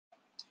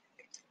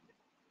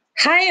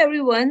Hi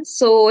everyone.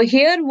 So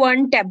here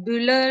one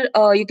tabular,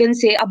 you can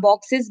say a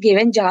box is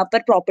given जहाँ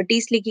पर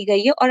properties लिखी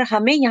गई है और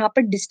हमें यहाँ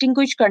पर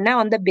distinguish करना है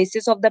on the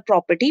basis of the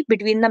property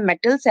between the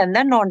metals and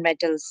the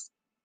non-metals.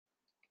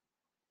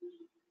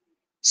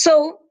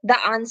 So the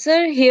answer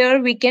here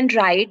we can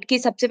write कि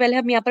सबसे पहले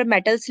हम यहाँ पर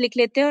metals लिख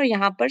लेते हैं और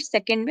यहाँ पर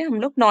second में हम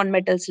लोग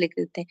non-metals लिख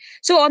लेते हैं.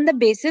 So on the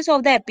basis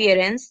of the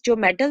appearance,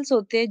 जो metals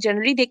होते हैं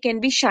generally they can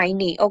be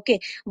shiny,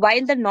 okay,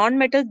 while the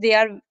non-metals they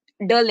are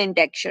dull in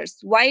textures.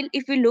 While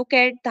if we look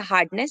at the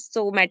hardness,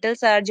 so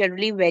metals are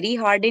generally very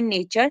hard in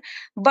nature,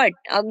 but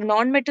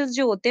non-metals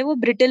जो होते हैं वो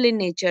brittle in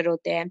nature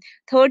होते हैं.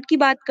 Third की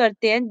बात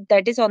करते हैं,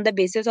 that is on the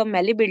basis of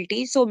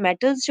malleability. So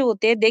metals जो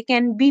होते हैं they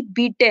can be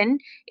beaten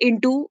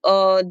into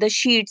the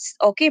sheets,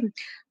 okay,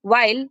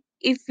 while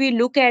if we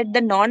look at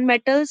the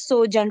non-metals,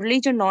 so generally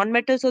जो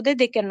non-metals होते हैं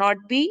they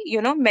cannot be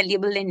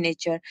malleable in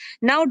nature.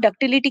 Now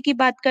ductility की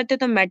बात करते हैं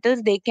तो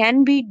metals they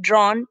can be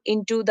drawn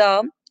into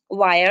the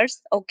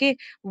wires, okay,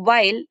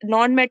 while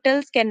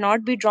non-metals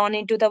cannot be drawn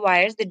into the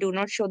wires, they do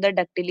not show the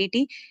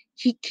ductility.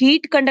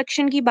 Heat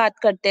conduction की बात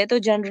करते हैं तो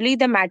generally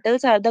the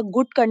metals are the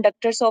good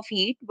conductors of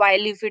heat,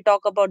 while if we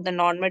talk about the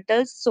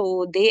non-metals,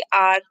 so they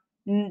are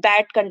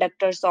bad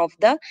conductors of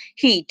the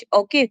heat,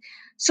 okay.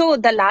 So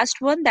the last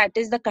one, that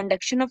is the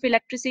conduction of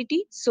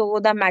electricity. So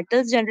the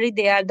metals generally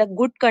they are the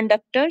good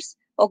conductors,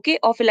 okay,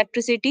 of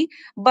electricity,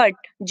 but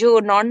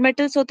जो non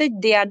metals होते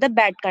they are the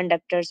bad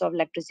conductors of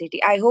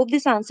electricity. I hope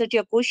this answered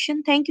your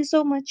question. Thank you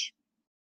so much.